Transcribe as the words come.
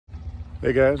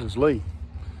Hey guys, it's Lee.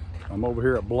 I'm over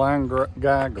here at Blind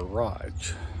Guy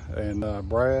Garage, and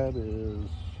Brad is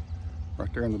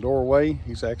right there in the doorway.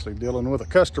 He's actually dealing with a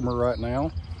customer right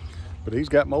now, but he's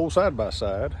got my old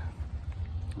side-by-side,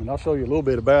 and I'll show you a little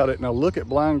bit about it. Now look at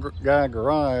Blind Guy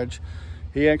Garage.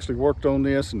 He actually worked on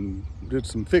this and did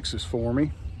some fixes for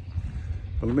me.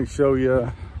 But let me show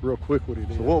you real quick what he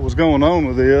did. So what was going on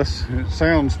with this, it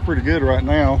sounds pretty good right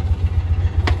now.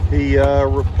 He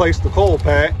replaced the coil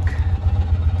pack,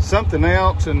 something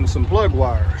else, and some plug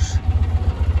wires.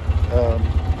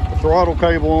 The throttle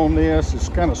cable on this is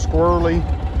kind of squirrely.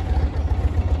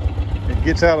 It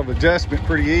gets out of adjustment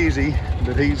pretty easy,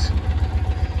 but it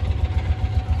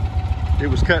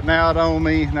was cutting out on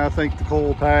me, and I think the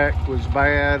coil pack was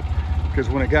bad because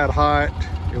when it got hot,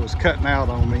 it was cutting out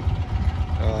on me.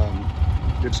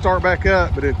 It'd start back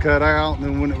up, but it'd cut out, and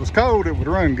then when it was cold, it would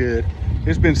run good.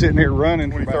 It's been sitting here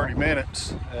running for 30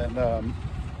 minutes, and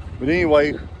but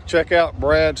anyway, check out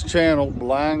Brad's channel,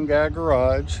 Blind Guy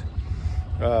Garage.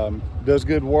 Does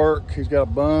good work. He's got a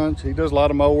bunch. He does a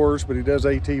lot of mowers, but he does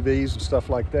ATVs and stuff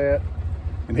like that.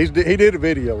 And he did a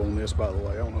video on this, by the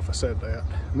way. I don't know if I said that.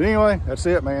 But anyway, that's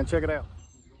it, man. Check it out.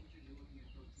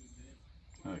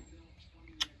 Hey.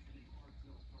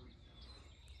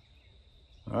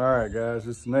 All right, guys.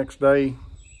 It's the next day.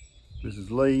 This is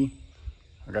Lee.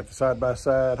 I got the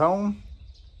side-by-side home.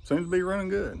 Seems to be running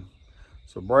good.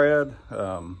 So Brad,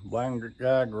 Blind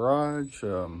Guy Garage,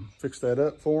 fixed that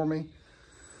up for me.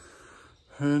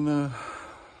 And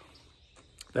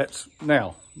that's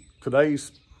now,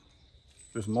 this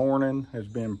morning has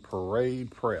been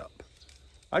parade prep.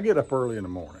 I get up early in the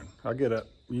morning. I get up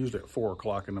usually at 4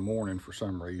 o'clock in the morning for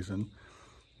some reason.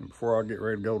 And before I get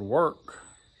ready to go to work,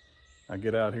 I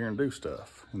get out here and do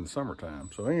stuff in the summertime.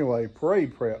 So anyway,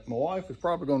 parade prep. My wife is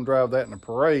probably gonna drive that in a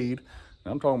parade.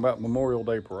 I'm talking about Memorial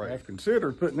Day parade. I've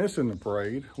considered putting this in the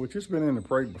parade, which has been in the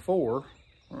parade before,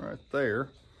 right there.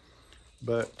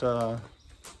 But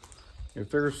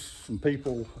if there's some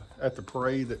people at the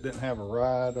parade that didn't have a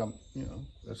ride, you know,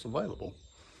 that's available.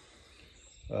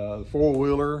 The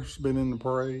four-wheeler's been in the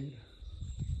parade.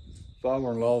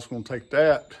 Father-in-law's gonna take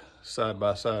that side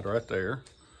by side right there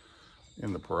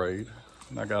in the parade.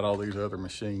 And I got all these other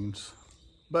machines.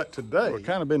 But today, what I've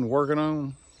kind of been working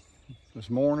on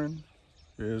this morning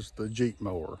is the Jeep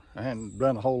mower. I hadn't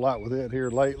done a whole lot with it here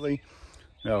lately.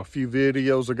 Now, a few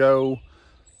videos ago,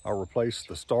 I replaced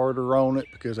the starter on it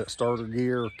because that starter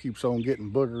gear keeps on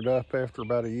getting boogered up after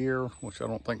about a year, which I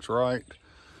don't think's right.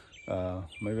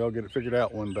 Maybe I'll get it figured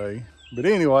out one day. But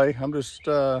anyway, I'm just,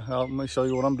 let me show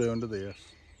you what I'm doing to this.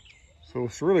 So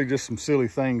it's really just some silly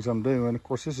things I'm doing. Of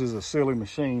course, this is a silly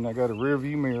machine. I got a rear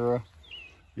view mirror.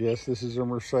 Yes, this is a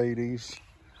Mercedes.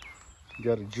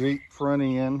 Got a Jeep front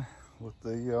end with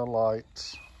the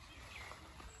lights.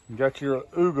 You got your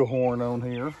Ooga horn on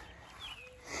here.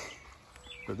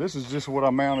 But this is just what I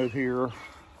mounted here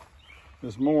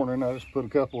this morning. I just put a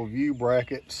couple of view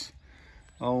brackets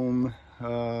on.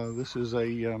 This is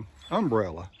a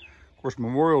umbrella. Of course,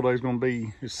 Memorial Day is going to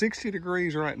be, it's 60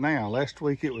 degrees right now. Last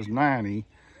week it was 90.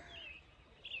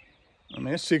 I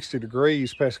mean, it's 60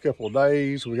 degrees past a couple of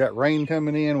days. We got rain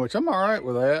coming in, which I'm all right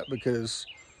with that because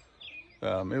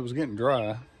it was getting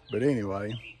dry. But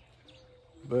anyway,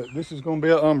 but this is going to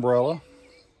be an umbrella.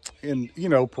 And, you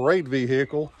know, parade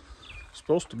vehicle.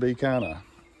 Supposed to be kind of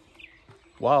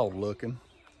wild looking.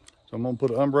 So I'm going to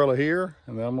put an umbrella here,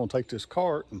 and then I'm going to take this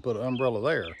cart and put an umbrella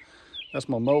there. That's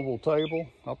my mobile table.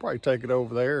 I'll probably take it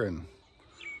over there and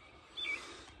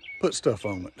put stuff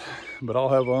on it. But I'll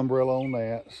have an umbrella on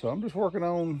that. So I'm just working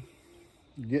on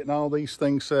getting all these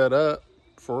things set up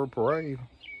for a parade.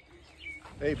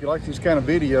 Hey, if you like these kind of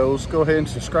videos, go ahead and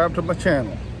subscribe to my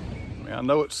channel. I mean, I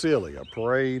know it's silly, a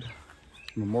parade,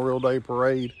 Memorial Day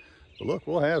parade. But look,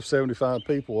 we'll have 75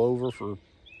 people over for,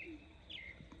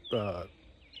 that'll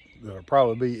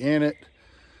probably be in it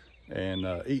and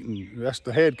eating. That's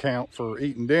the head count for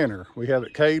eating dinner. We have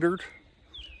it catered.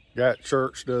 Guy at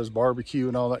church does barbecue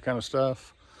and all that kind of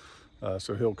stuff.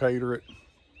 So he'll cater it.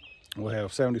 We'll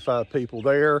have 75 people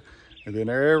there. And then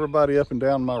everybody up and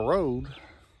down my road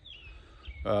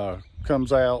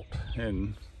comes out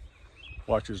and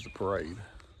watches the parade.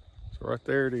 So right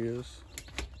there it is.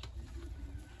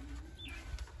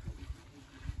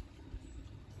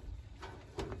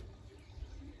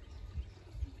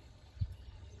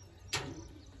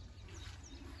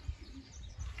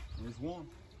 There's one.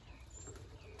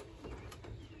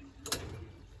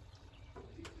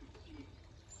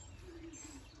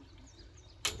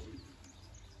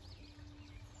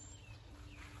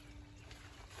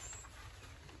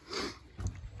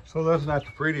 So that's not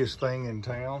the prettiest thing in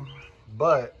town,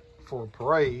 but for a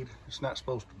parade. It's not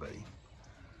supposed to be.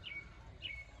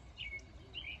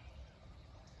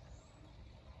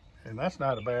 And that's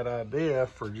not a bad idea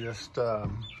for just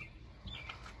on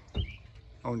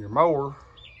your mower,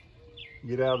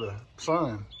 get out of the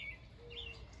sun.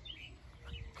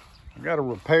 I got to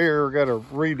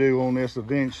redo on this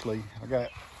eventually. I got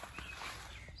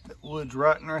that wood's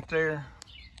rotting right there.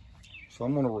 So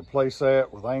I'm gonna replace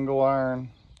that with angle iron,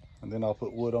 and then I'll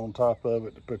put wood on top of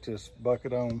it to put this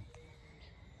bucket on.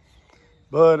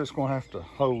 But it's gonna have to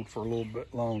hold for a little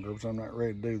bit longer because I'm not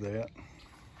ready to do that.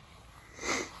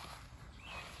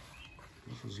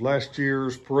 This was last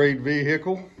year's parade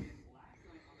vehicle.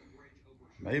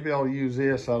 Maybe I'll use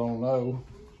this, I don't know.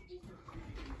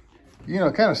 You know,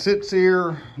 it kind of sits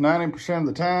here 90% of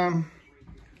the time.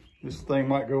 This thing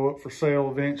might go up for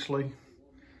sale eventually.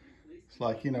 It's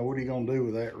like, you know, what are you gonna do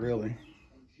with that really?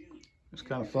 It's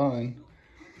kind of fun.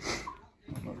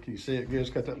 I don't know, can you see it good? It's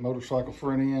got that motorcycle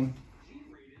front end.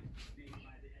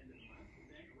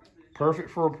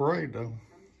 Perfect for a parade though.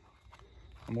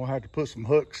 I'm gonna have to put some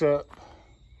hooks up.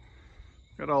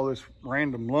 Got all this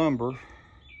random lumber.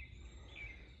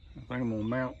 I think I'm gonna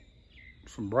mount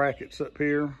some brackets up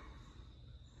here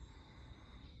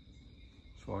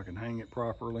so I can hang it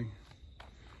properly.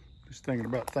 Just thinking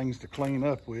about things to clean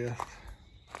up with.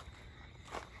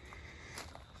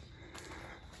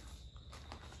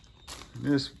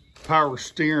 This power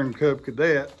steering Cub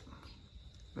Cadet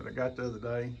that I got the other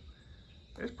day,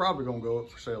 it's probably gonna go up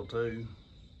for sale too.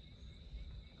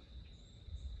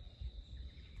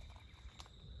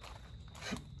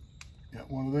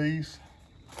 Got one of these.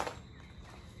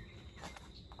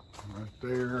 Right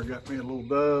there, I got me a little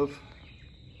dove.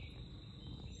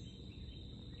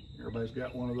 Everybody's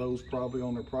got one of those probably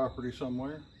on their property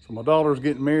somewhere. So my daughter's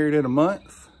getting married in a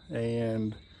month,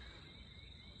 and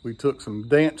we took some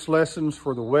dance lessons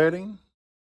for the wedding.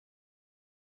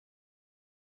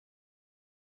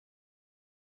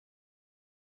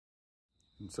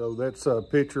 And so that's a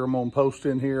picture I'm gonna post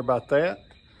in here about that.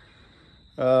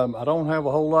 I don't have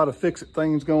a whole lot of fix-it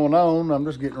things going on. I'm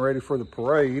just getting ready for the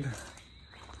parade.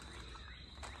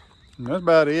 And that's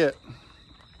about it.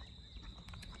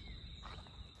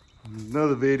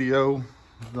 Another video,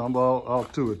 I'm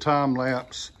off to a time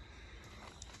lapse.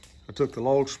 I took the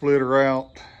log splitter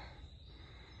out.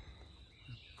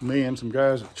 Me and some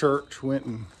guys at church went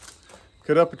and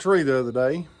cut up a tree the other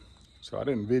day. So I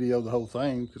didn't video the whole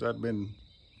thing because I'd been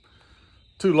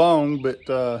too long, but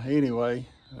anyway,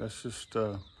 that's just,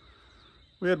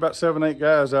 we had about 7, 8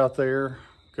 guys out there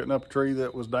cutting up a tree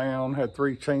that was down, had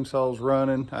 3 chainsaws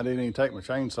running. I didn't even take my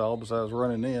chainsaw because I was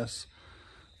running this,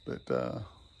 but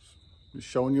just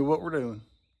showing you what we're doing.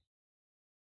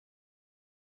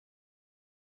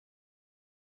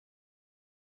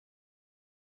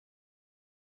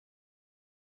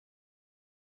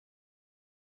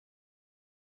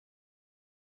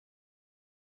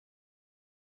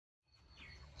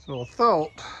 So I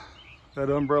thought that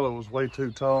umbrella was way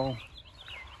too tall.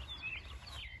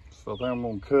 So then I'm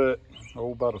gonna cut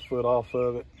about 1 foot off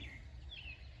of it.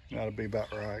 That'll be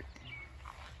about right.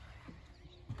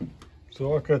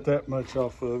 So I cut that much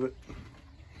off of it.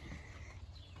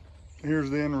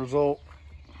 Here's the end result.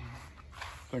 I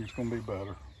think it's gonna be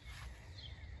better.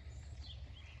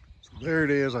 So there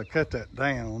it is, I cut that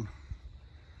down.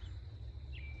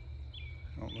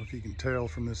 I don't know if you can tell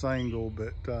from this angle,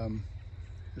 but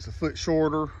it's 1 foot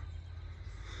shorter.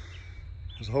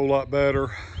 It's a whole lot better.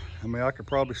 I mean, I could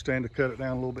probably stand to cut it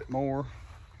down a little bit more,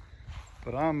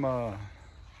 but I'm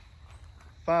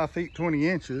 5 feet 20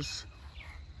 inches,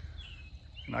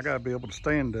 and I gotta be able to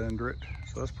stand under it.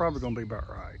 So that's probably gonna be about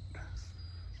right.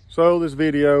 So this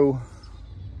video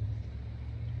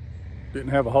didn't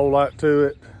have a whole lot to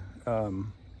it.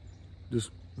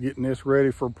 Just getting this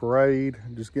ready for parade,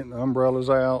 just getting the umbrellas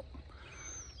out.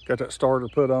 Got that starter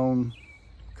put on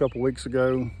a couple weeks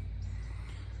ago,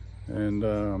 and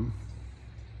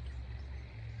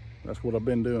that's what I've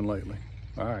been doing lately.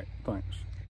 All right, thanks.